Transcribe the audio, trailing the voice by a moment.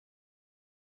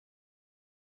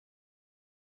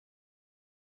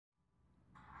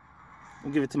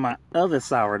We'll give it to my other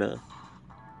Sarada.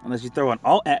 Unless you throw an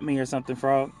alt at me or something,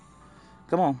 frog.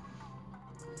 Come on.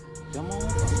 Come on.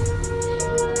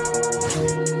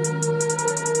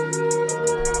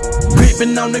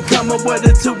 Creeping on the come up with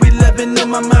a 211 in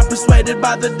my mind, persuaded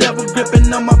by the devil,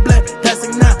 gripping on my blade.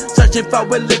 Passing now, searching for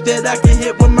a lick that I can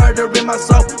hit with murder in my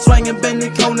soul. Swinging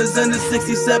bending corners in the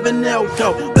 67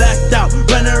 Elko. Blacked out,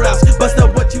 runner out, bust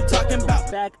up what you talking about.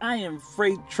 Back, I am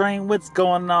Freight Train. What's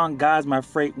going on, guys? My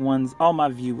Freight ones, all my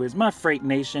viewers, my Freight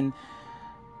Nation.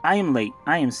 I am late.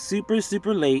 I am super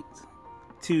late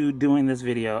to doing this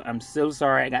video. I'm so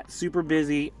sorry. I got super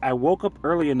busy. I woke up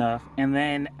early enough and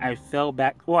then I fell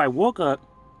back. Well, I woke up.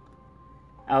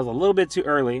 I was a little bit too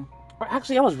early. Or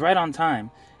actually, I was right on time.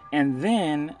 And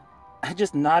then I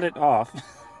just nodded off.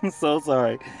 I'm so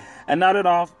sorry. I nodded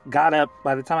off, got up.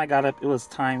 By the time I got up, it was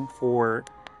time for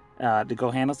to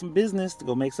go handle some business, to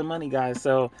go make some money, guys.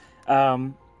 So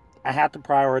I had to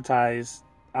prioritize.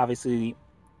 Obviously,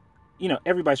 you know,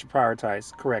 everybody should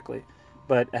prioritize correctly.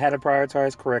 But I had to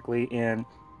prioritize correctly and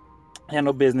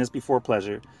handle business before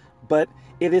pleasure. But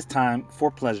it is time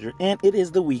for pleasure. And it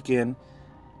is the weekend.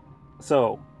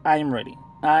 So I am ready.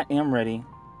 I am ready.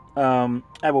 I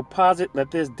will pause it, let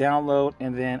this download,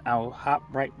 and then I will hop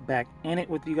right back in it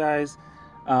with you guys.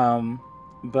 Yeah,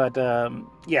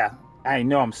 I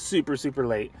know I'm super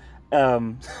late.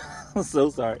 So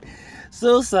sorry.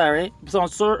 So sorry. So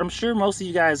I'm sure most of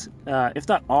you guys, if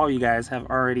not all you guys, have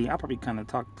already. I'll probably kind of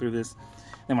talk through this.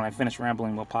 Then when I finish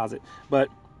rambling, we'll pause it. But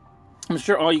I'm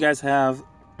sure all you guys have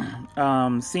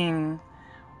seen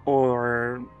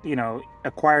or, you know,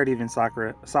 acquired even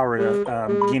Sarada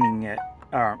Genin yet.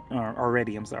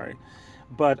 Already, I'm sorry.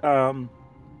 But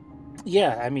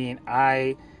yeah, I mean,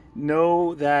 I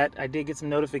know that I did get some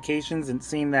notifications and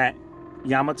seen that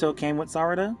Yamato came with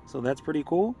Sarada, so that's pretty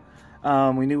cool.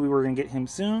 We knew we were gonna get him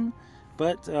soon,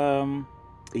 but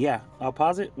yeah, I'll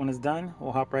pause it. When it's done,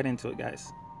 we'll hop right into it,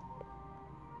 guys.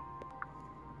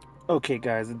 Okay,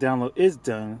 guys, the download is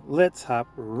done. Let's hop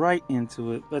right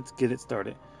into it. Let's get it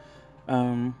started.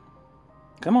 Come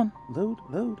on,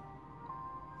 load.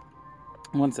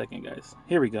 1 second, guys.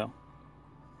 Here we go.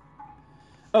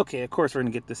 Okay, of course we're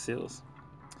gonna get the seals.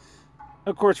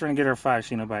 Of course we're gonna get our 5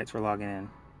 Shinobites for logging in.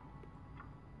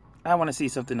 I want to see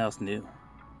something else new.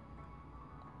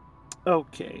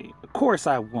 Okay, of course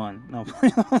I won. No,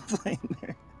 I'm playing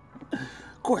there.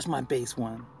 Of course my base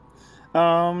won.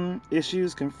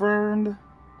 Issues confirmed.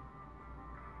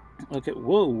 Okay,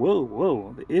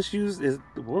 whoa. The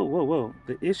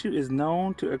issue is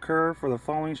known to occur for the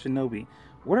following shinobi.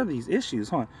 What are these issues?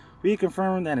 Hold on. We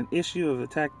confirmed that an issue of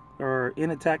attack or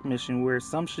in attack mission where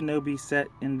some shinobi set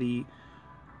in the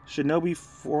shinobi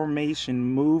formation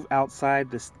move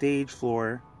outside the stage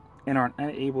floor and are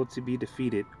unable to be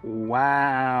defeated.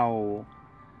 Wow.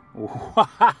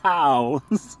 Oh,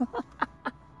 some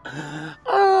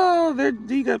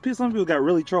people got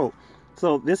really trolled.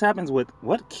 So this happens with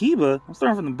what? Kiba? I'm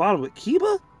starting from the bottom with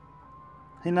Kiba?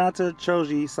 Hinata,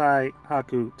 Choji, Sai,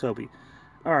 Haku, Tobi.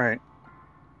 Alright.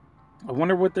 I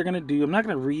wonder what they're gonna do. I'm not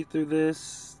gonna read through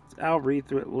this. I'll read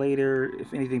through it later.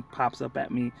 If anything pops up at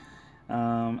me,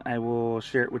 I will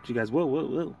share it with you guys.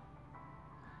 Whoa.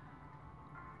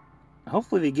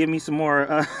 Hopefully they give me some more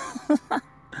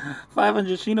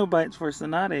 500 Shinobites for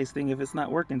Sanade's thing if it's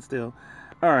not working still.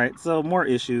 Alright, so more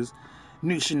issues.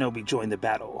 New shinobi joined the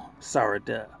battle.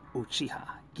 Sarada, Uchiha,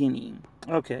 Genin.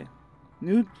 Okay.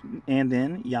 And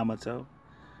then Yamato.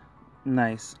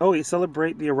 Nice. Oh, we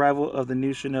celebrate the arrival of the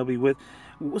new shinobi with...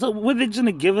 So, what, they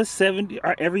gonna give us 70...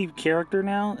 every character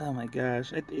now? Oh my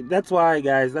gosh. That's why,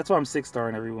 guys, that's why I'm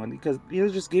 6-starring everyone. Because they're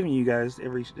just giving you guys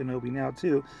every shinobi now,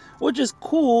 too. Which is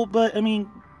cool, but, I mean...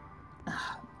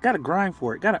 Gotta grind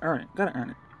for it. Gotta earn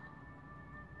it.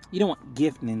 You don't want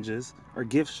gift ninjas or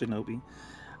gift shinobi.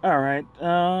 Alright.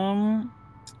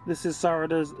 This is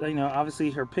Sarada's, you know, obviously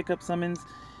her pickup summons.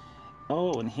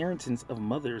 Oh, inheritance of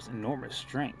mother's enormous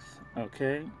strength.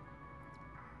 Okay.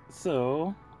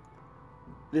 So,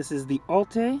 this is the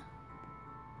Alte.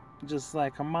 Just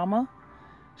like her mama.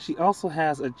 She also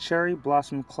has a cherry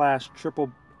blossom clash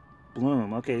triple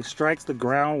bloom. Okay, strikes the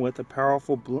ground with a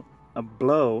powerful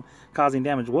blow, causing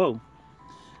damage. Whoa.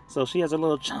 So she has a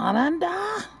little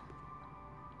Chananda.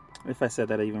 If I said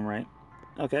that even right.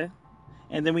 Okay.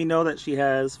 And then we know that she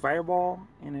has Fireball.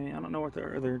 And I don't know what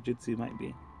her other jutsu might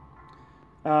be.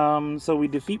 So we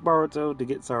defeat Boruto to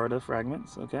get Sarada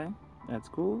fragments. Okay. That's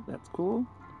cool.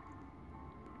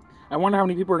 I wonder how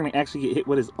many people are going to actually get hit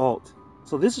with his ult.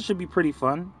 So this should be pretty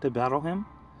fun to battle him.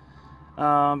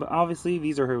 But obviously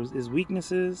these are his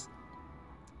weaknesses.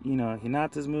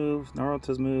 Hinata's move,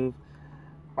 Naruto's move.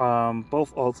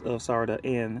 Both ults of Sarada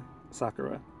and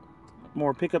Sakura.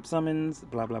 More pickup summons,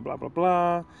 blah, blah, blah, blah,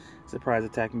 blah. Surprise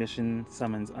attack mission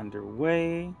summons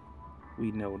underway.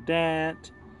 We know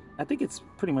that. I think it's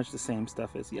pretty much the same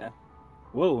stuff as, yeah.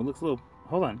 Whoa, it looks a little,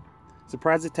 hold on.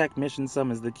 Surprise attack mission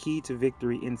summons the key to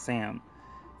victory in Sam.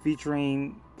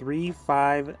 Featuring 3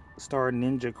 5-star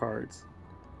ninja cards.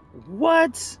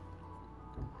 What?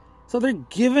 So they're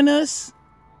giving us,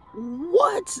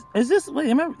 what? Is this,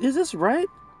 wait, is this right?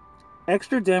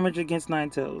 Extra damage against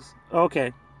Ninetales.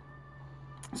 Okay.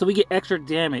 So we get extra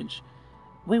damage.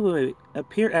 Wait.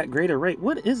 Appear at greater rate.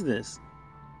 What is this?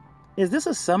 Is this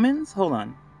a summons? Hold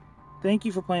on. Thank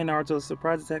you for playing Naruto's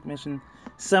surprise attack mission.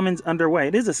 Summons underway.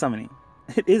 It is a summoning.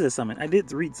 It is a summon. I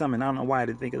did read summon. I don't know why I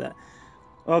didn't think of that.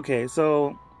 Okay,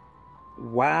 so...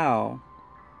 Wow.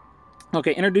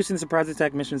 Okay, introducing surprise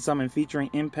attack mission summon featuring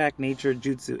impact nature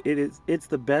jutsu. It's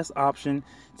the best option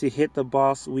to hit the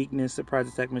boss weakness surprise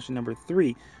attack mission number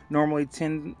 3. Normally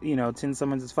 10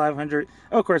 summons is 500.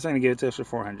 Oh, of course I'm gonna give it to us for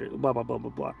 400. Blah blah blah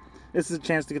blah blah. This is a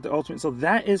chance to get the ultimate. So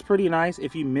that is pretty nice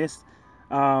if you missed.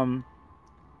 Now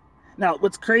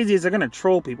what's crazy is they're gonna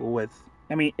troll people with.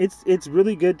 I mean, it's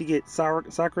really good to get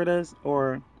Sakura's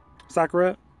or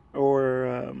Sakura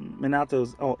or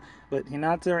Minato's. Oh, but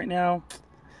Hinata right now.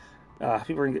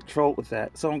 People are going to get trolled with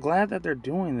that. So I'm glad that they're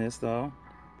doing this, though.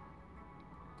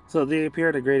 So they appear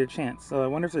at a greater chance. So I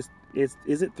wonder if is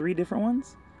it 3 different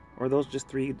ones? Or are those just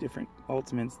 3 different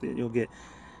ultimates that you'll get?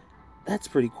 That's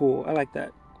pretty cool. I like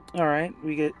that. Alright,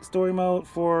 we get story mode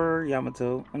for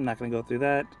Yamato. I'm not going to go through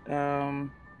that.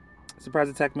 Surprise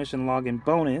attack mission login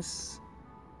bonus.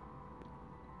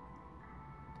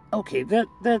 Okay,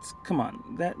 that's... Come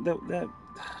on. That's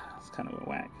kind of a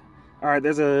whack. Alright,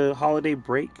 there's a holiday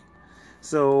break.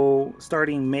 So,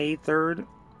 starting May 3rd,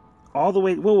 all the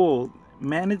way... Whoa.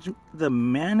 The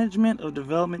management of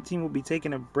development team will be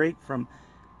taking a break from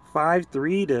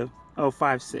 5-3 to... Oh,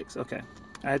 5-6. Okay.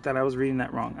 I thought I was reading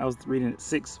that wrong. I was reading it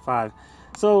 6-5.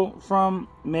 So, from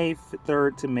May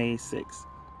 3rd to May 6th.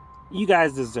 You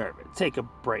guys deserve it. Take a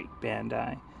break,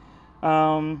 Bandai.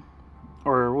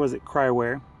 Or was it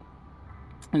Cryware?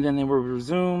 And then they will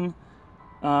resume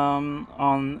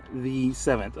on the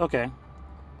 7th. Okay.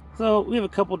 So we have a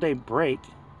couple day break.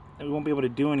 We won't be able to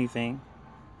do anything.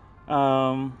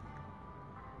 So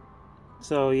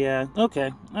yeah.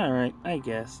 Okay. Alright. I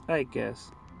guess you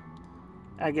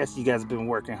guys have been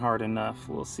working hard enough.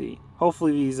 We'll see.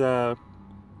 Hopefully these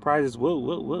prizes.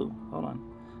 Whoa. Hold on.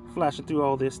 Flashing through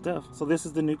all this stuff. So this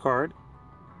is the new card.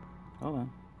 Hold on.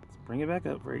 Let's bring it back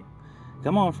up, Freight.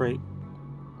 Come on, Freight.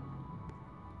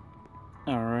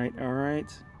 Alright.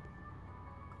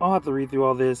 I'll have to read through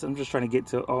all this. I'm just trying to get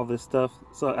to all this stuff.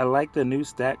 So I like the new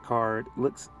stat card.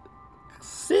 Looks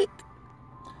sick.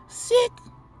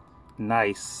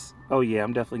 Nice. Oh yeah,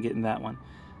 I'm definitely getting that one.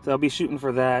 So I'll be shooting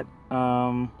for that.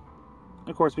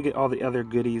 Of course, we get all the other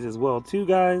goodies as well too,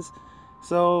 guys.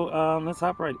 So let's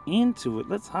hop right into it.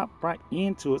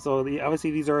 So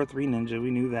obviously these are 3 ninja. We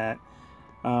knew that.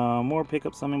 More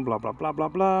pickup summon. Blah blah blah blah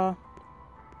blah.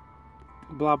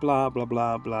 Blah blah blah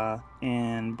blah blah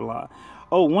and blah.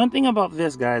 Oh, one thing about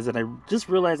this, guys, that I just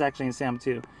realized actually in Sam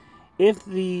 2. If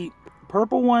the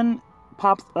purple one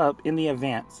pops up in the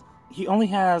advance, he only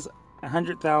has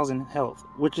 100,000 health,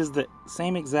 which is the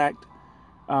same exact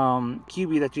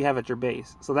QB that you have at your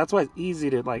base. So that's why it's easy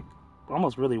to, like,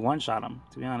 almost really one-shot him,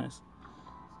 to be honest.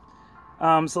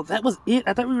 So that was it.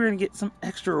 I thought we were going to get some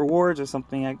extra rewards or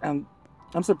something.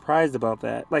 I'm surprised about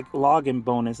that. Like, login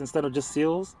bonus instead of just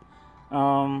seals.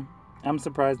 I'm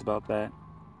surprised about that.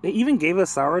 They even gave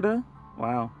us Sarada?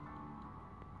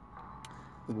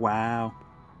 Wow.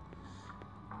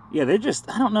 Yeah, they're just...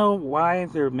 I don't know why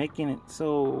they're making it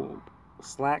so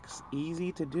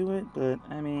easy to do it. But,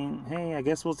 I mean, hey, I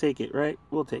guess we'll take it, right?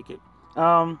 We'll take it.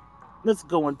 Let's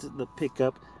go into the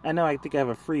pickup. I think I have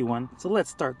a free one. So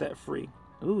let's start that free.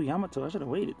 Ooh, Yamato. I should have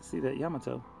waited to see that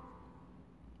Yamato.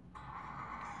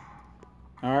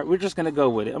 Alright, we're just going to go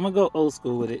with it. I'm going to go old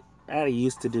school with it. I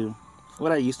used to do.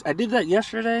 I did that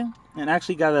yesterday and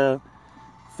actually got a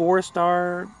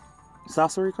 4-star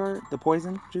sorcery card, the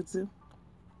poison jutsu,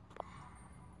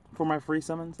 for my free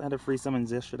summons. I had a free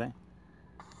summons yesterday.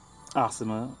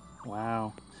 Awesome.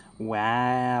 Wow.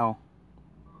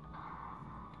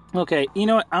 Okay, you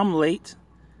know what? I'm late.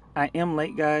 I am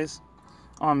late, guys,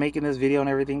 on making this video and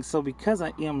everything. So because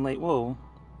I am late, whoa.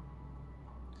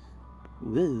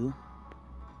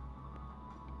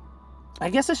 I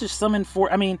guess I should summon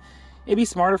 4. I mean, it'd be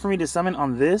smarter for me to summon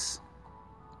on this.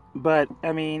 But,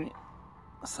 I mean,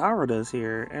 Sarada's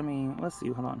here. I mean, let's see.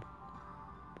 Hold on.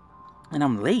 And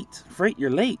I'm late. Freight, you're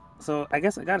late. So, I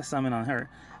guess I gotta summon on her.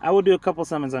 I will do a couple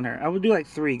summons on her. I will do like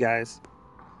 3, guys.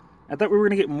 I thought we were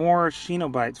gonna get more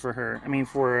Shinobites for her. I mean,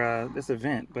 for this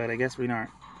event, but I guess we aren't.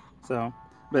 So,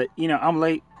 but you know, I'm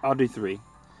late. I'll do 3.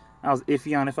 I was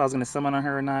iffy on if I was gonna summon on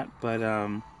her or not, but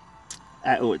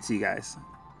I owe it to you guys.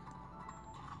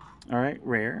 All right,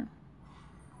 rare.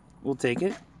 We'll take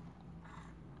it.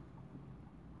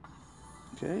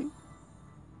 Okay.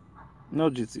 No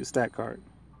jutsu, stat card.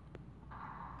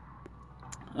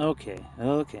 Okay,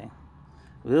 okay.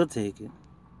 We'll take it.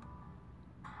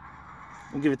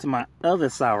 We'll give it to my other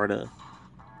Sarada.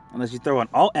 Unless you throw an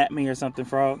alt at me or something,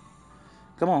 Frog.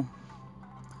 Come on.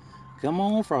 Come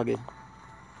on, Froggy.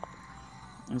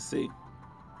 Let's see.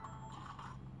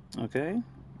 Okay.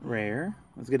 Rare.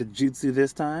 Let's get a jutsu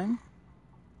this time.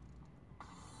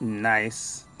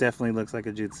 Nice. Definitely looks like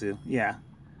a jutsu. Yeah.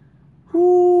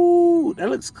 Ooh, that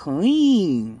looks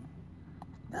clean.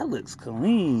 That looks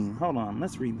clean. Hold on.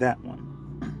 Let's read that one.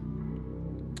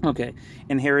 Okay.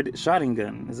 Inherited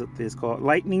Shotgun is what this is called.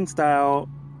 Lightning style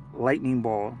lightning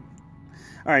ball.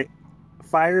 Alright.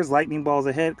 Fires lightning balls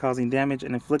ahead, causing damage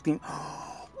and inflicting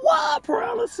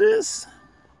paralysis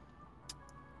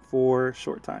for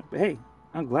short time. But hey,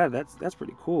 I'm glad that's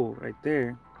pretty cool right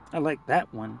there. I like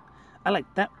that one. I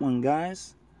like that one,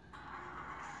 guys.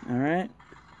 Alright.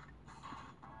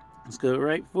 Let's go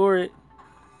right for it.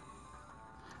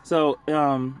 So,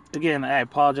 again, I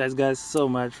apologize, guys, so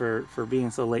much for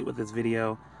being so late with this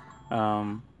video.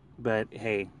 But,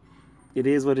 hey, it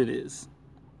is what it is.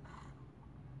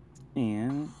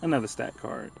 And another stat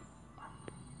card.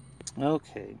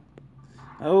 Okay.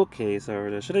 Okay,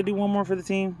 Sarada. Should I do one more for the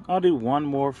team? I'll do one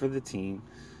more for the team.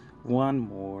 One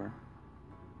more.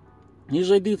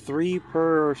 Usually I do 3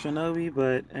 per shinobi,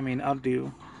 but, I mean, I'll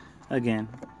do, again,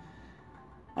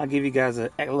 I'll give you guys a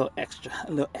little extra.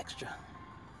 A little extra.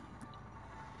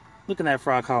 Look at that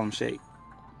frog column shape.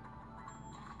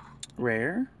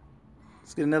 Rare.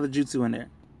 Let's get another jutsu in there.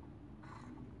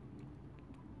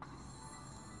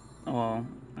 Oh,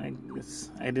 I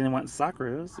didn't want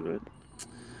Sakura, but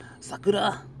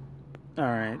Sakura. All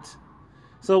right.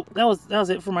 So that was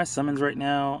it for my summons right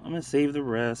now. I'm gonna save the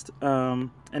rest. I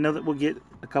know that we'll get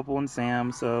a couple in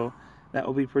Sam, so that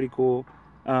will be pretty cool.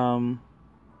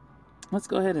 Let's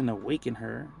go ahead and awaken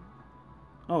her.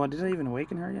 Oh, did I even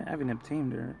awaken her yet? I haven't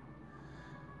obtained her.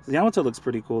 So Yamato looks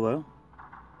pretty cool though.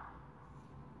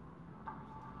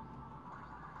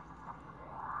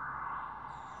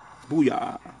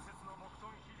 Booyah!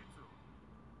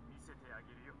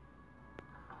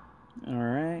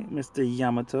 Alright, Mr.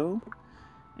 Yamato.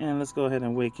 And let's go ahead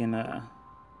and awaken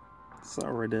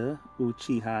Sarada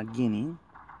Uchiha Genin.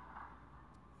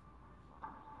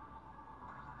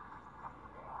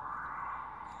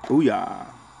 Booyah!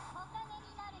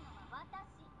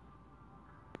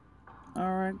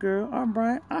 Alright, girl.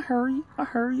 Alright, I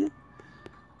heard you.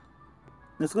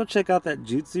 Let's go check out that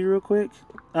jutsu real quick.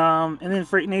 And then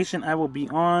Freight Nation, I will be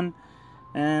on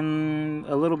in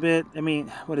a little bit. I mean,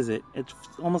 what is it? It's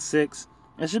almost 6.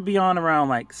 It should be on around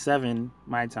like 7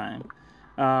 my time.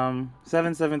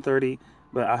 7:30.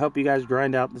 But I hope you guys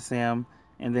grind out the Sam.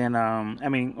 And then, I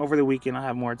mean, over the weekend I'll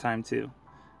have more time too.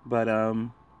 But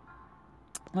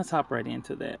let's hop right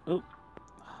into that. Oh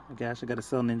my gosh, I gotta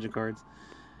sell ninja cards.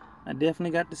 I definitely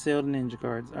got to sell the ninja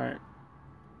cards. Alright.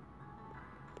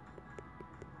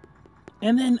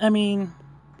 And then, I mean,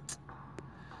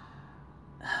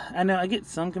 I know I get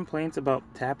some complaints about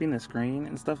tapping the screen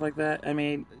and stuff like that. I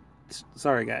mean,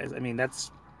 sorry guys. I mean, that's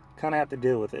kind of have to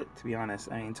deal with it, to be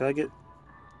honest. I mean, until I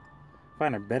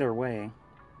find a better way.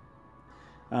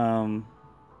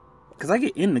 Because I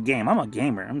get in the game. I'm a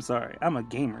gamer. I'm sorry. I'm a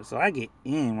gamer. So I get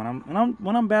in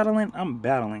when I'm battling. I'm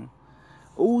battling.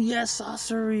 Oh yes,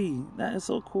 sorcery. That is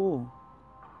so cool.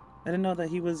 I didn't know that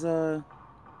he was the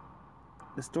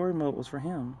story mode was for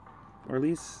him, or at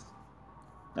least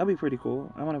that'd be pretty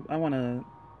cool. I wanna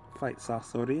fight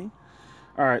Sasori.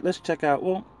 All right, let's check out.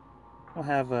 We'll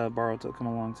have Boruto come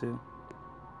along too.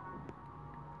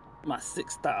 My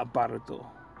 6-star Boruto.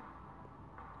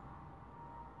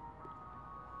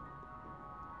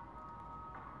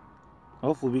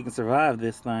 Hopefully we can survive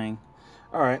this thing.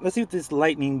 All right, let's see what this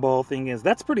lightning ball thing is.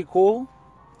 That's pretty cool.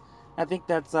 I think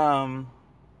that's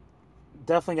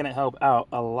definitely gonna help out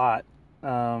a lot.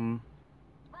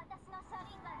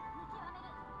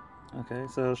 Okay,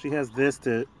 so she has this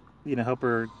to, you know, help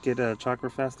her get a chakra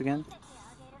fast again.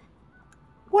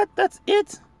 What? That's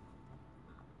it?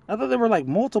 I thought there were like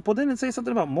multiple. Didn't it say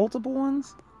something about multiple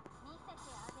ones?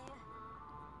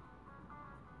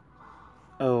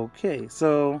 Okay,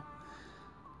 so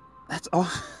that's all.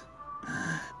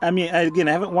 I mean, again,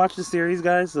 I haven't watched the series,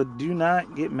 guys, so do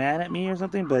not get mad at me or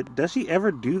something, but does she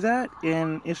ever do that?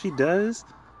 And if she does,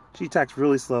 she attacks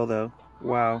really slow, though.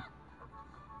 Wow.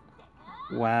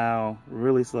 Wow,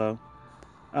 really slow.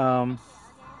 Um,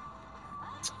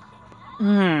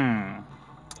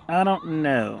 I don't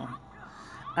know.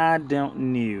 I don't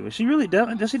know. She really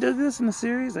does she do this in the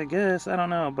series? I guess. I don't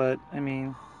know, but I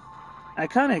mean, I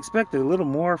kind of expected a little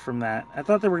more from that. I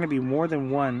thought there were going to be more than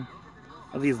one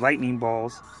of these lightning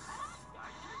balls.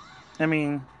 I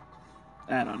mean,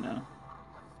 I don't know.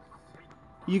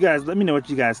 You guys, let me know what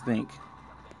you guys think.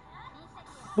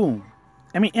 Boom.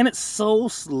 I mean, and it's so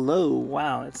slow.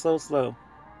 Wow, it's so slow.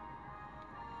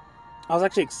 I was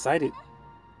actually excited.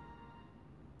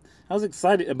 I was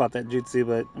excited about that jutsu,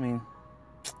 but I mean,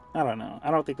 I don't know.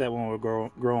 I don't think that one will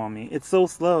grow on me. It's so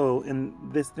slow, and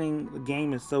this thing, the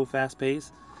game is so fast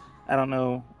paced. I don't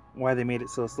know why they made it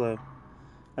so slow.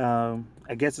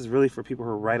 I guess it's really for people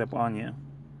who are right up on you.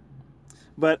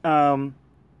 But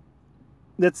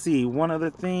let's see. One other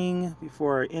thing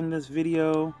before I end this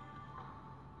video.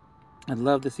 I'd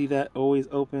love to see that always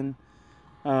open.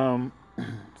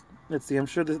 Let's see. I'm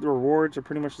sure the rewards are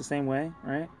pretty much the same way,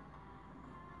 right?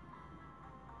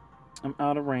 I'm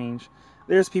out of range.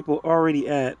 There's people already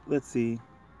at, let's see.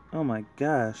 Oh my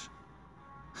gosh.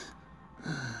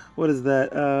 What is that?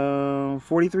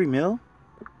 43 mil?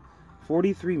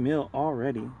 43 mil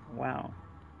already. Wow.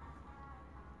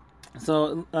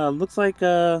 So, looks like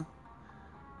I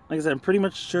said, I'm pretty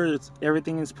much sure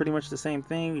everything is pretty much the same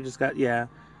thing. We just got,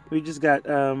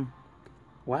 wow,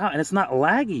 and it's not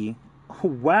laggy.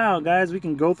 Wow, guys, we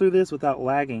can go through this without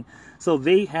lagging. So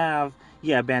they have,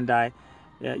 Bandai,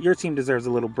 your team deserves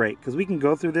a little break, because we can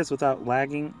go through this without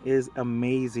lagging is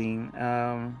amazing.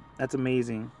 That's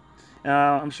amazing.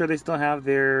 I'm sure they still have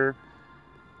their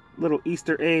little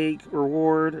Easter egg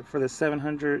reward for the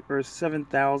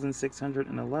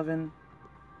 7,611.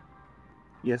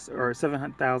 Yes, or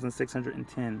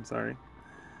 7,610, sorry.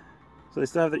 So they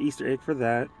still have the Easter egg for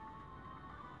that.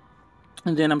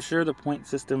 And then I'm sure the point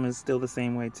system is still the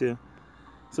same way too.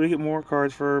 So we get more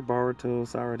cards for Boruto,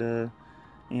 Sarada,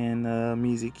 and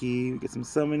Mizuki. We get some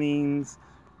summonings,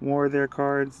 more of their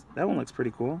cards. That one looks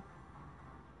pretty cool.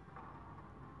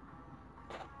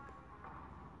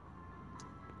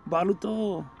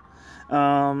 Boruto.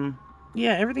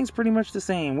 Yeah, everything's pretty much the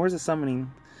same. Where's the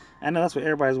summoning? I know that's what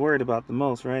everybody's worried about the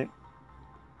most, right?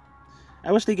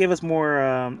 I wish they gave us more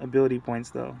ability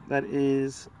points though. That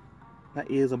is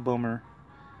a bummer.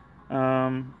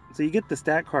 So you get the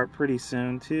stat card pretty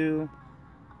soon too.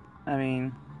 I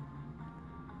mean,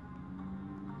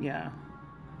 yeah.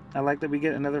 I like that we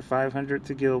get another 500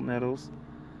 to guild medals.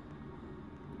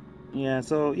 Yeah,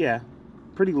 so yeah,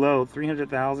 pretty low,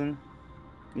 300,000.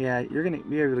 Yeah, you're gonna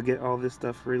be able to get all this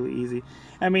stuff really easy.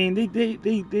 I mean,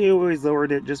 they always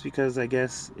lowered it just because I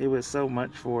guess it was so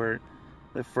much for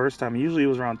the first time. Usually it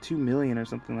was around 2 million or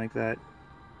something like that.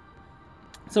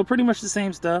 So pretty much the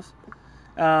same stuff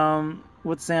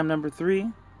with Sam number 3.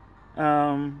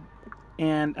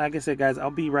 And like I said, guys,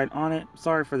 I'll be right on it.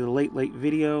 Sorry for the late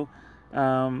video.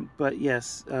 But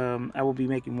yes, I will be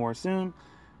making more soon.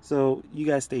 So you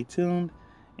guys stay tuned.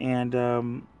 And,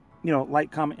 you know,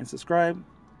 like, comment, and subscribe.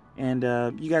 And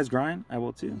you guys grind, I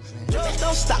will too.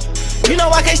 Don't stop. You know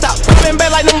I can't stop. Been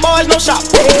back like them boys, no shop.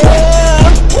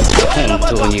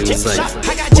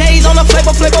 I got J's on the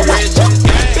flavor watch.